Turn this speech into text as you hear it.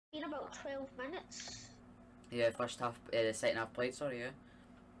about 12 minutes. Yeah, first half, the second half played, sorry, yeah.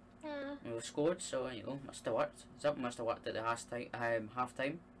 Yeah. We scored, so there you go, must have worked. Something must have worked at the half time.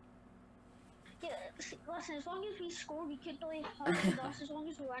 Yeah, listen, as long as we score, we could really hold us. As long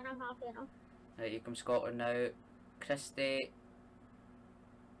as we win, I'm happy enough. Right, here comes Scotland now. Christie.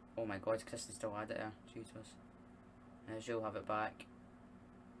 Oh my god, Christie still had it there. Jesus. She'll have it back.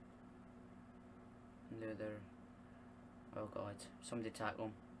 And they're... Oh god, somebody tackle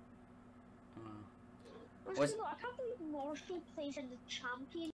him. I can't believe Marshall plays in the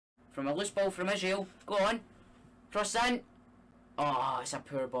champion. From a loose ball from Israel. Go on. Cross in. Oh, it's a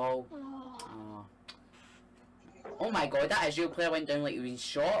poor ball. Oh. Oh my god, that Israel player went down like he was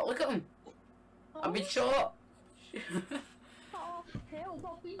shot. Look at him. I've been shot. Oh, hell,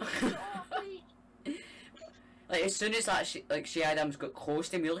 not being shot. Like as soon as that Shea Adams got close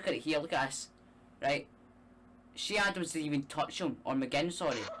to me, look at it here, look at this. Right? Shea Adams didn't even touch him, or McGinn,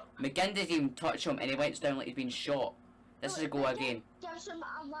 sorry. McGinn didn't even touch him and he went down like he'd been shot. This is a goal again. Gives him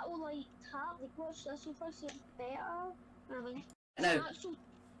a little like tap, like watch this, you'll probably see it better. I mean, now, an actual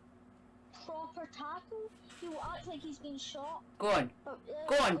proper tackle, he will act like he's been shot. Go on.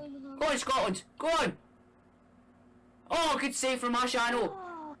 Go on. Go on, Scotland. Go on. Oh, good save from Marciano.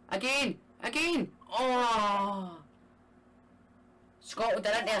 Again. Again. Oh. Scotland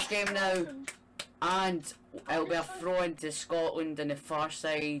are in this game now. And it'll be a throw into Scotland on the far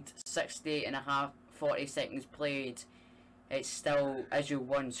side. 60.5, 40 seconds played. It's still Israel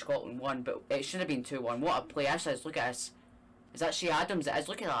 1, Scotland 1, but it should have been 2-1. What a play this is. Look at this. Is that Shea Adams? It is.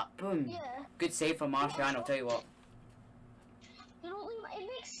 Look at that. Boom. Yeah. Good save from Marciano, I'll tell you what. You know, it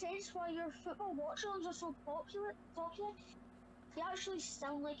makes sense why your football watch-alongs are so popular. They actually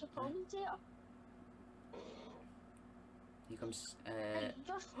sound like a commentator. Here comes,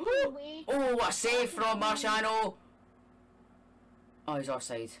 just away. Oh, what a save from Marciano! Oh, he's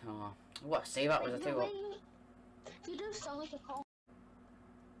offside. Oh, what a save that was, I tell you what. You do sound like a commentator.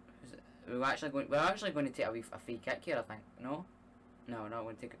 We're actually going to take a free kick here, I think. No? No, we're not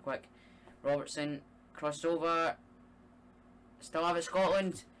going to take it quick. Robertson, crossover. Still have it,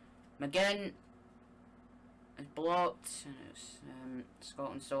 Scotland. McGinn is blocked.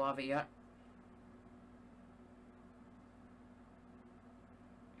 Scotland still have it yet.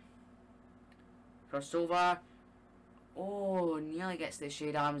 Crossover. Oh, nearly gets the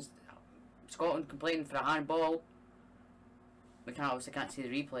Shea Adams. Scotland complaining for a handball. We obviously can't see the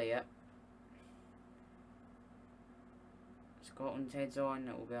replay yet. Scotland's heads on.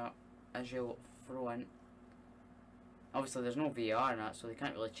 It will be a Israel throw in. Obviously, there's no VR in that, so they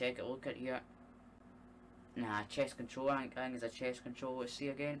can't really check it. Look at here. Nah, chest control. I think it's a chest control. Let's see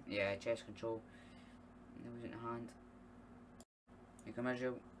again. Yeah, chest control. It was in the hand. Here come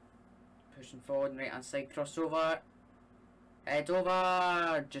Israel. Pushing forward, right hand side, crossover. Head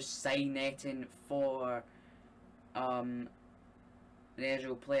over. Just side netting for the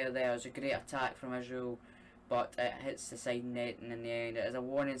Israel player there. It was a great attack from Israel, but it hits the side netting in the end. It is a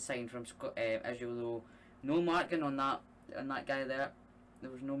warning sign from Israel though. No marking on that guy there.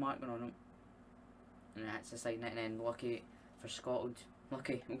 There was no marking on him. And it hits the side netting and lucky for Scotland.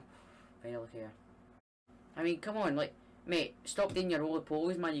 Lucky. Ooh, very lucky here. I mean, come on, like, mate, stop doing your roly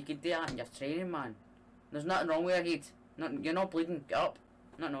polies, man. You could do that in your training, man. There's nothing wrong with your head. You're not bleeding. Get up.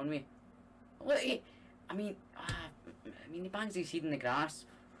 Nothing on me. Look, I mean, he bangs his head in the grass.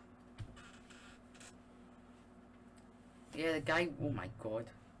 Yeah, the guy. Oh my god.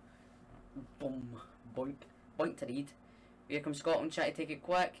 Boom. Boink. Boink to read. Here comes Scotland, trying to take it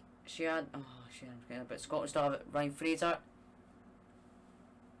quick. She had but Scotland still have it. Ryan Fraser.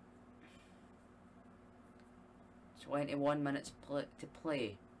 21 minutes to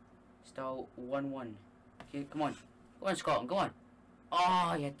play. Still 1-1. Okay, come on. Go on, Scotland, go on.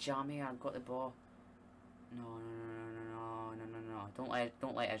 Oh, you jammy, I've got the ball. No.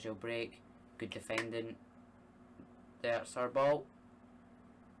 Don't let Israel break. Good defending. There's our ball.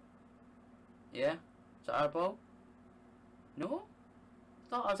 Yeah? Is that our ball? No? I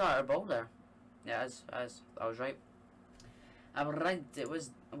thought I was our ball there. Yeah, I was right. I was right, it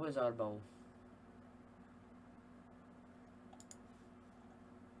was our ball.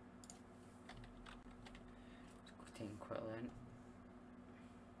 Let's go take quickly in.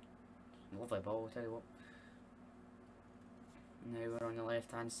 Lovely ball, I'll tell you what. Now we're on the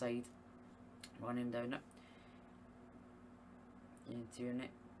left hand side. Running down it. Into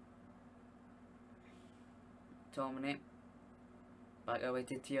it. Dominate. Back away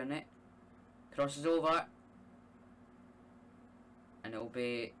to Tierney. Crosses over. And it'll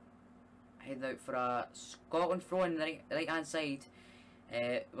be heading out for a Scotland throw in the right hand side.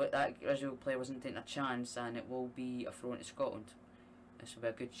 But that Israel player wasn't taking a chance, and it will be a throw into Scotland. This will be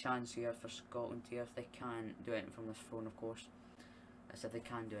a good chance here for Scotland here if they can do it from this throne, of course. That's if they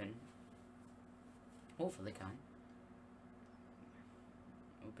can do it. Hopefully they can.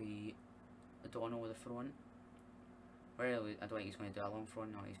 It'll be O'Donnell with the throne. Really, I don't think he's going to do a long throw.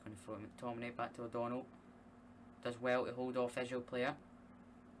 No, he's going to throw McTominay back to O'Donnell. Does well to hold off Israel player.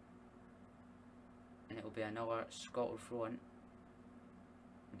 And it will be another Scotland throw in.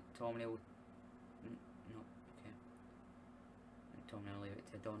 McTominay will... No, okay. McTominay will leave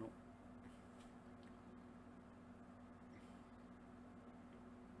it to O'Donnell.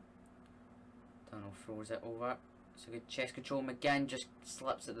 O'Donnell throws it over. It's a good chest control. McGinn just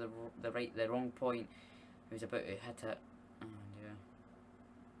slips at the wrong point. He was about to hit it. And yeah.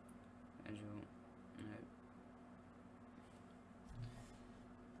 Israel. No.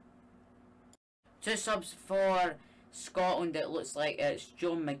 Two subs for Scotland. It looks like it's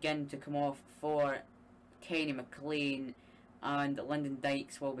John McGinn to come off for Kenny McLean, and Lyndon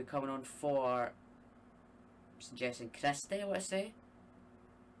Dykes will be coming on for, I'm suggesting Christie, I want to say.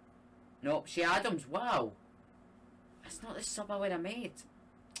 Nope, Shea Adams. Wow, that's not the sub I would have made.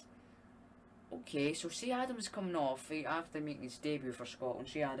 Okay, so Shea Adams is coming off after making his debut for Scotland.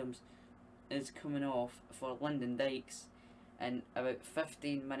 Shea Adams is coming off for Lyndon Dykes. And about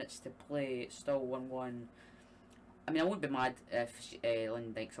 15 minutes to play, still 1-1. I mean, I wouldn't be mad if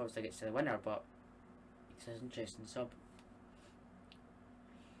Lyndon Dykes obviously gets to the winner, but it's an interesting sub.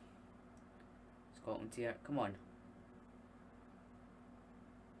 Scotland here, come on.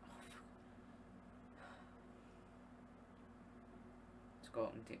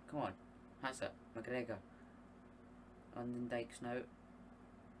 Scotland here, come on. That's it, McGregor. Lyndon Dykes now.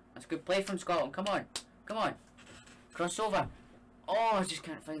 That's good play from Scotland, come on, come on. Crossover. Oh, I just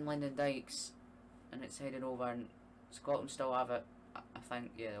can't find Lyndon Dykes. And it's headed over, and Scotland still have it. I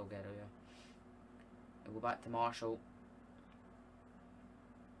think, yeah, they'll get it, yeah. They'll go back to Marshall.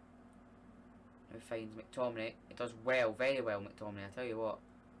 Who finds McTominay. It does well, very well, McTominay, I tell you what.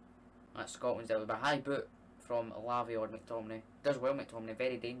 That's Scotland's out with a high boot from Lavie or McTominay. Does well, McTominay,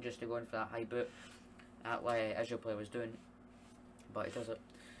 very dangerous to go in for that high boot. That way Israel player was doing. But he does it.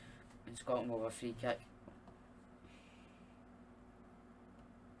 And Scotland will have a free kick.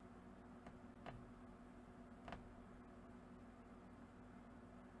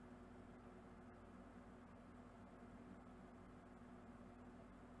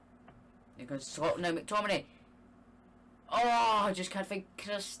 Because Scotland now, McTominay. Oh, I just can't find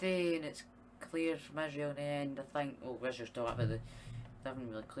Christie, and it's cleared from Israel in the end, I think. Oh, Israel still up, but they haven't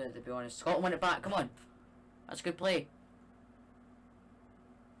really cleared, to be honest. Scotland win it back, come on. That's a good play.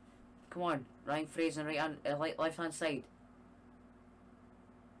 Come on, Ryan Fraser, left hand side.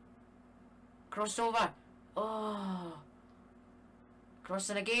 Crossover. Oh.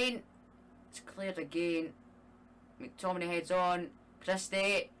 Crossing again. It's cleared again. McTominay heads on.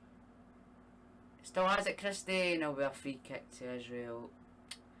 Christie. Still has it, Christie, and it'll be a free kick to Israel.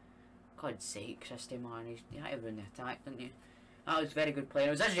 God's sake, Christie, man, you had to ruin the attack, didn't you? That was very good play.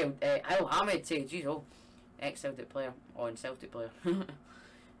 It was Israel, Al Hamid, jeez, oh, ex-Celtic player, or Celtic player.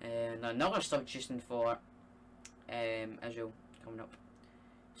 And another substitution for Israel coming up.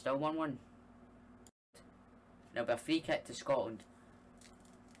 Still 1-1. It'll be a free kick to Scotland.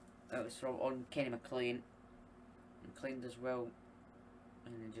 It was from on Kenny McLean. McLean does well,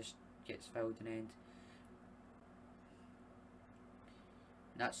 and then just gets fouled in the end.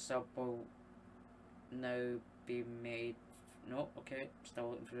 That sub will now be made. No, okay, still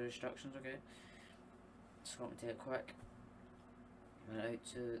looking for the instructions, okay. Scotland take it quick. Went out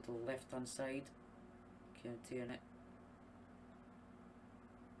to the left hand side. Counting it.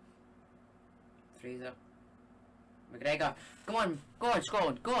 Fraser. McGregor. Come on, go on,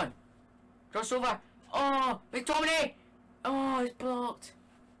 Scotland, go on. Crossover. Oh, McTominay. Oh, it's blocked.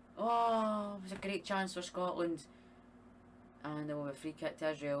 Oh, it was a great chance for Scotland. And there will be a free kick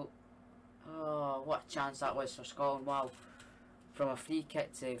to Israel. Oh, what a chance that was for Scotland. Wow. From a free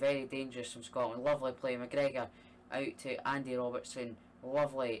kick to very dangerous from Scotland. Lovely play. McGregor out to Andy Robertson.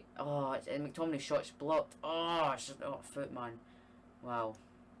 Lovely. Oh, and McTominay's shot's blocked. Oh, it's just not a foot, man. Wow.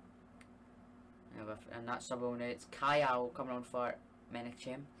 And that's sub on it. It's Kyle coming on for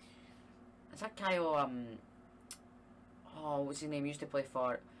Menachem. Is that Kyle, oh, what's his name? He used to play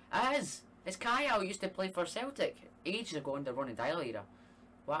for... It's Kyle, used to play for Celtic ages ago under Ronnie Dyler era.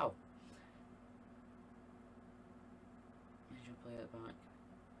 Wow. Israel play at the back.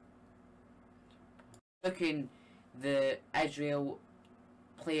 Looking the Israel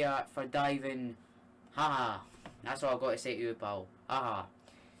player for diving. Haha. That's all I've got to say to you, pal. Haha.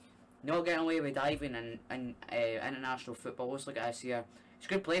 Not getting away with diving in international football. Let's look at this here. It's a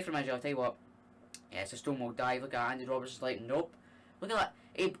good play from Israel, I'll tell you what. Yeah, it's a stonewall dive. Look at Andy Robertson's like, nope. Look at that.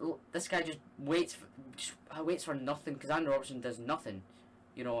 This guy just waits for nothing, because Andrew Robertson does nothing.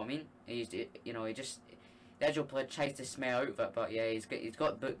 You know what I mean? He just, the Israel player tries to smell out of it, but yeah, he's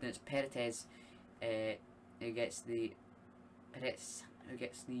got booked, and it's Perez who gets the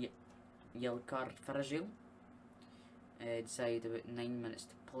yellow card for Israel. Inside about 9 minutes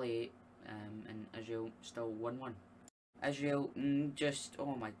to play, and Israel still 1-1. Israel just,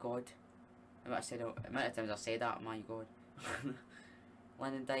 oh my god. I might have said it, amount of times I say that, my god.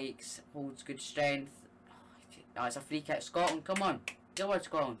 Lennon Dykes holds good strength. Oh, it's a free kick. Scotland, come on. Go on,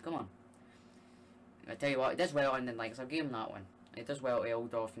 Scotland, come on. I tell you what, it does well on the Dykes. I'll give him that one. It does well to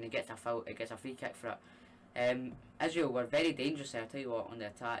hold off, and he gets a foul. It gets a free kick for it. Israel were very dangerous there, I tell you what, on the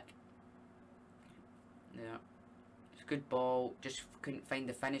attack. Yeah. It's a good ball, just couldn't find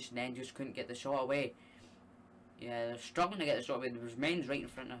the finish, and then just couldn't get the shot away. Yeah, they're struggling to get the shot away. There was men's right in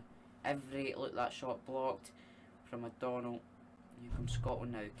front of look, that shot blocked from McDonald. Here comes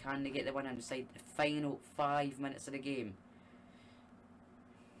Scotland now. Can they get the win inside the final 5 minutes of the game?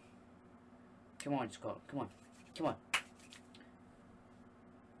 Come on, Scott. Come on. Come on.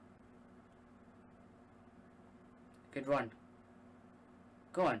 Good run.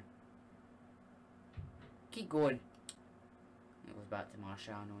 Go on. Keep going. It goes back to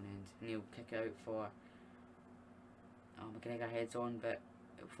Marshall on end. And he'll kick it out for... Oh, McGregor heads on, but...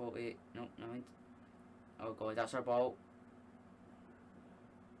 48. Nope, never mind. Oh god, that's our ball.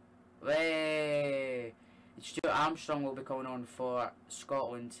 Way! Stuart Armstrong will be coming on for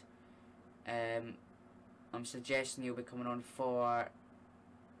Scotland. I'm suggesting he'll be coming on for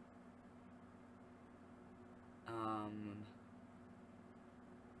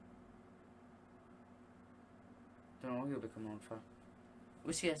don't know who he'll be coming on for.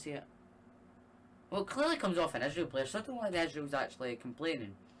 We'll see it. Well, it clearly comes off an Israel player, so I don't know why the Israel's actually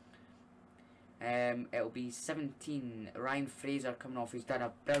complaining. It'll be 17. Ryan Fraser coming off. He's done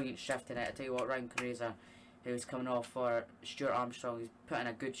a brilliant shift tonight. I tell you what, Ryan Fraser, who's coming off for Stuart Armstrong, he's put in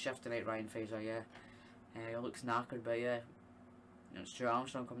a good shift tonight, Ryan Fraser, yeah. He looks knackered, but yeah. And Stuart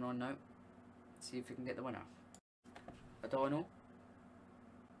Armstrong coming on now. See if we can get the winner. Adorno.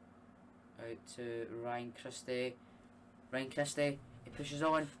 Out to Ryan Christie. Ryan Christie, he pushes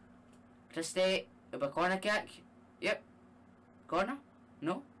on. Christie, it'll be a corner kick. Yep. Corner?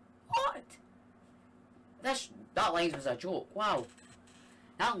 No? What? That linesman's a joke. Wow.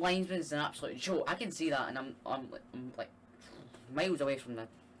 That linesman's an absolute joke. I can see that, and I'm like miles away from the.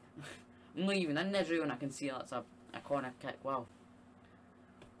 I'm not even in Israel, and I can see that's a corner kick. Wow.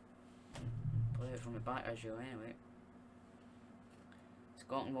 Play it from the back, Israel. Anyway,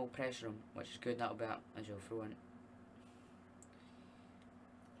 Scotland will pressure him, which is good. That'll be up Israel throw in.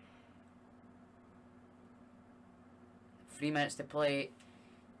 Three minutes to play.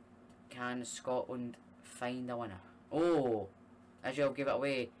 Can Scotland find a winner? Oh, Israel give it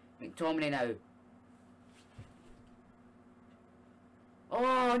away. McTominay now.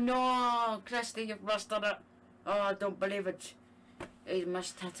 Oh no, Christie, you've missed it. Oh, I don't believe it. He's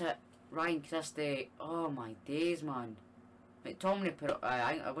missed hit it. Ryan Christie. Oh my days, man. McTominay put it.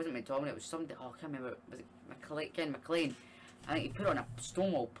 It wasn't McTominay. It was somebody. Oh, I can't remember. Was it Ken McLean? I think he put it on a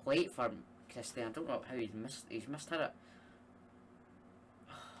Stonewall plate for Christie. I don't know how he's missed hit it.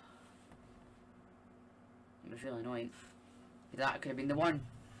 It was really annoying. That could have been the one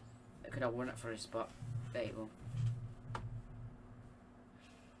that could have won it for us, but there you go.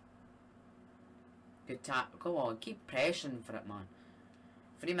 Good tap. Come on, keep pressing for it, man.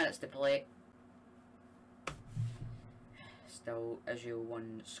 3 minutes to play. Still Israel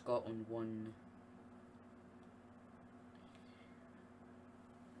 1, Scotland 1.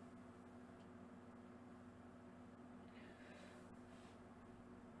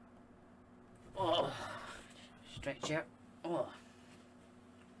 Oh, stretch here. Oh.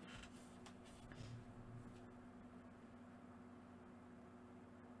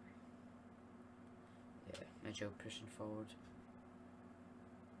 Yeah, Israel pushing forward.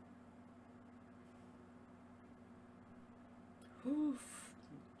 Oof.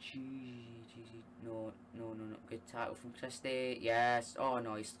 No. Good tackle from Christie. Yes. Oh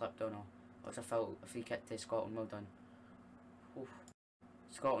no, he slipped. Oh no. That's a foul. A free kick to Scotland. Well done. Oof.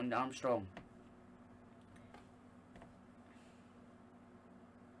 Scotland, Armstrong.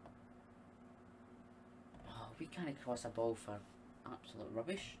 Oh, we can't cross a ball for absolute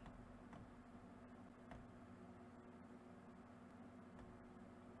rubbish.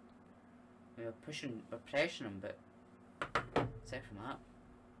 We're pushing, we're pressuring him, but aside from that.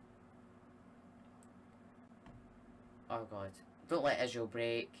 Oh god. Don't let Israel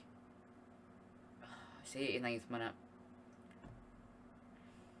break. It's 89th minute.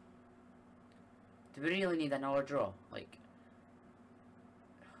 Do we really need another draw? Like,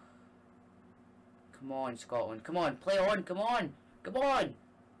 Come on, Scotland. Come on, play on. Come on. Come on.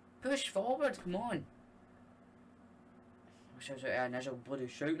 Push forward. Come on. I wish I was out there and there's a bloody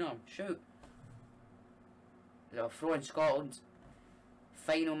shooting at him. Shoot. They'll throw in Scotland.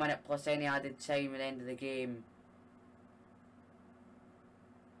 Final minute plus any added time at the end of the game.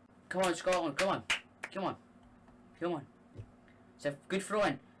 Come on, Scotland. Come on. Come on. Come on. It's a good throw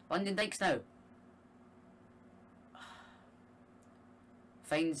in. London Dykes now.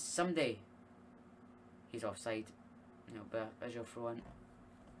 Finds somebody. He's offside. No, but visual throw in.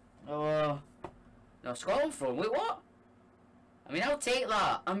 Oh. No, Scotland throw in. Wait, what? I mean, I'll take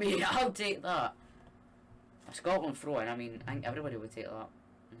that. I'll take that. A Scotland throw in. I mean, I think everybody would take that.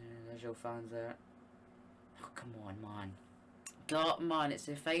 There's your fans there. Oh, come on, man. God, man, it's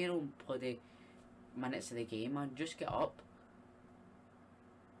the final bloody minutes of the game, man. Just get up.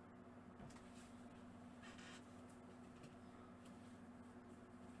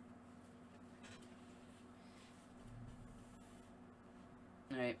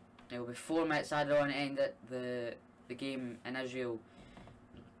 Right, it'll be 4 minutes added on to end it, the game in Israel.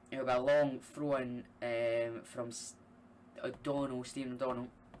 It'll be a long throw-in from Stephen O'Donnell.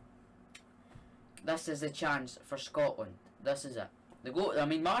 This is the chance for Scotland. This is it. The goal. I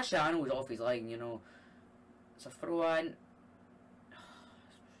mean, Marciano's off his line, you know. It's a throw-in.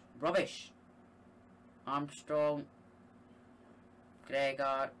 Rubbish. Armstrong.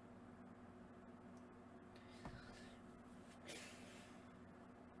 Gregor.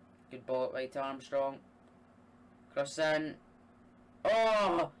 Good ball right to Armstrong. Cross in.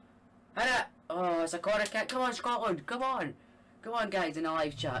 Oh! Hit it! Oh, it's a corner kick. Come on, Scotland. Come on. Come on, guys, in the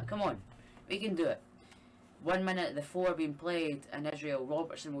live chat. Come on. We can do it. 1 minute, the 4 being played in Israel.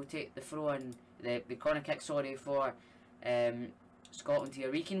 Robertson will take the throw in, the corner kick, sorry, for Scotland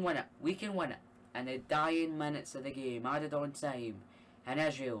here. We can win it. We can win it. In the dying minutes of the game, added on time. In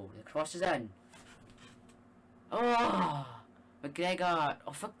Israel, the cross is in. Oh! McGregor.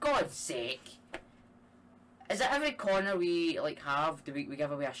 Oh, for God's sake. Is it every corner we have? Do we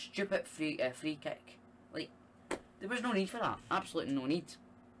give away a stupid free kick? Like, there was no need for that. Absolutely no need.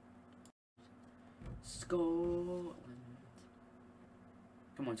 Scotland.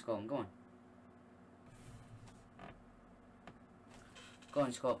 Come on, Scotland. Go on. Go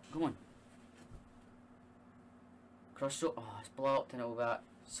on, Scott. Come on. Cross. So, oh, it's blocked and all that.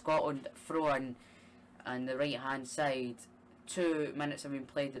 Scotland throw in on the right hand side. 2 minutes have been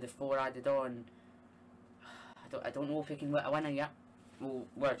played with the 4 added on. I don't know if we can win it yet. Well,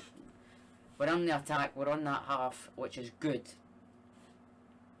 we're on the attack. We're on that half, which is good.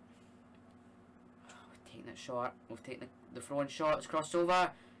 We've taken it short. We've taken the throw-in shot. It's crossed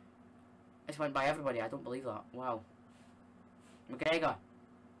over. It's went by everybody. I don't believe that. Wow. McGregor.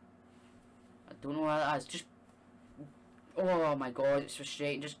 I don't know how that is. Just. Oh my God! It's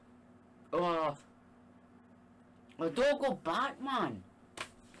frustrating. Just. Oh. Well, don't go back, man.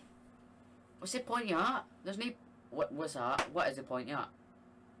 What's the point of that? There's no... What's that? What is the point of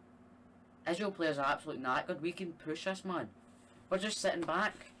that? Israel players are absolutely knackered. We can push this, man. We're just sitting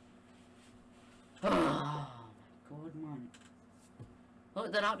back. Oh my God, man.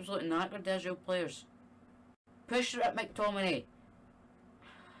 Look, they're absolutely knackered, the Israel players. Push it, McTominay.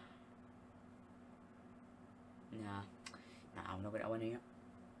 Nah, I'm not going to win here.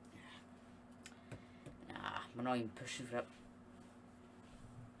 Nah, we're not even pushing for it.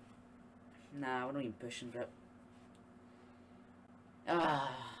 Nah, we're not even pushing for it.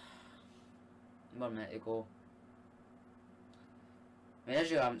 1 minute to go. I mean,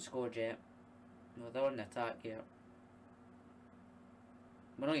 Israel haven't scored yet. No, they're on the attack yet.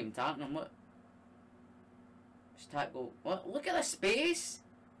 We're not even attacking them. What? Just attack goal. What? Look at the space.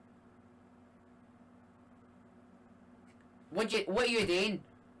 What are you doing?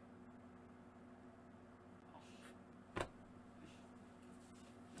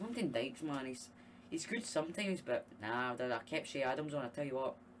 London Dykes, man, he's good sometimes, but nah, I kept Shea Adams on, I tell you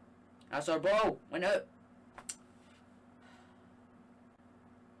what. That's our ball, went out.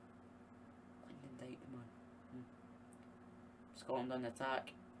 London Dykes, man. Scotland on the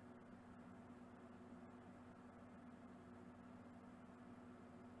attack.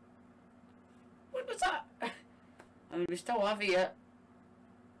 What was that? I mean, we still have it yet.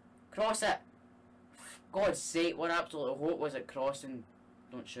 Cross it. For God's sake, what absolute hope was it crossing?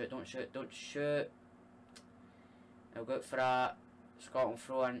 Don't shoot, don't shoot, don't shoot. I'll go for that. Scotland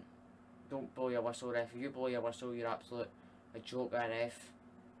throwing. Don't blow your whistle, ref. If you blow your whistle, you're absolute a joker, ref.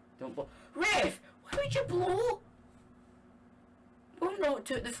 Don't blow. Ref! Why would you blow? We've not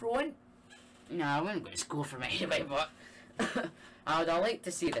took the throwing. Nah, I wasn't going to score from anyway, but I would have liked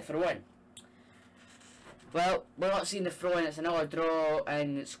to see the throwing. Well, we're not seeing the throw-in. It's another draw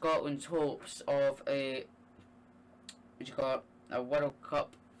in Scotland's hopes of a, what do you call it, a World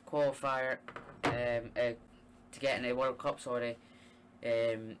Cup qualifier, to get in the World Cup, sorry.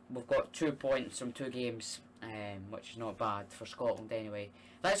 We've got 2 points from 2 games, which is not bad for Scotland anyway.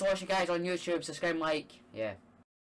 Thanks for watching, guys, on YouTube. Subscribe, like, yeah.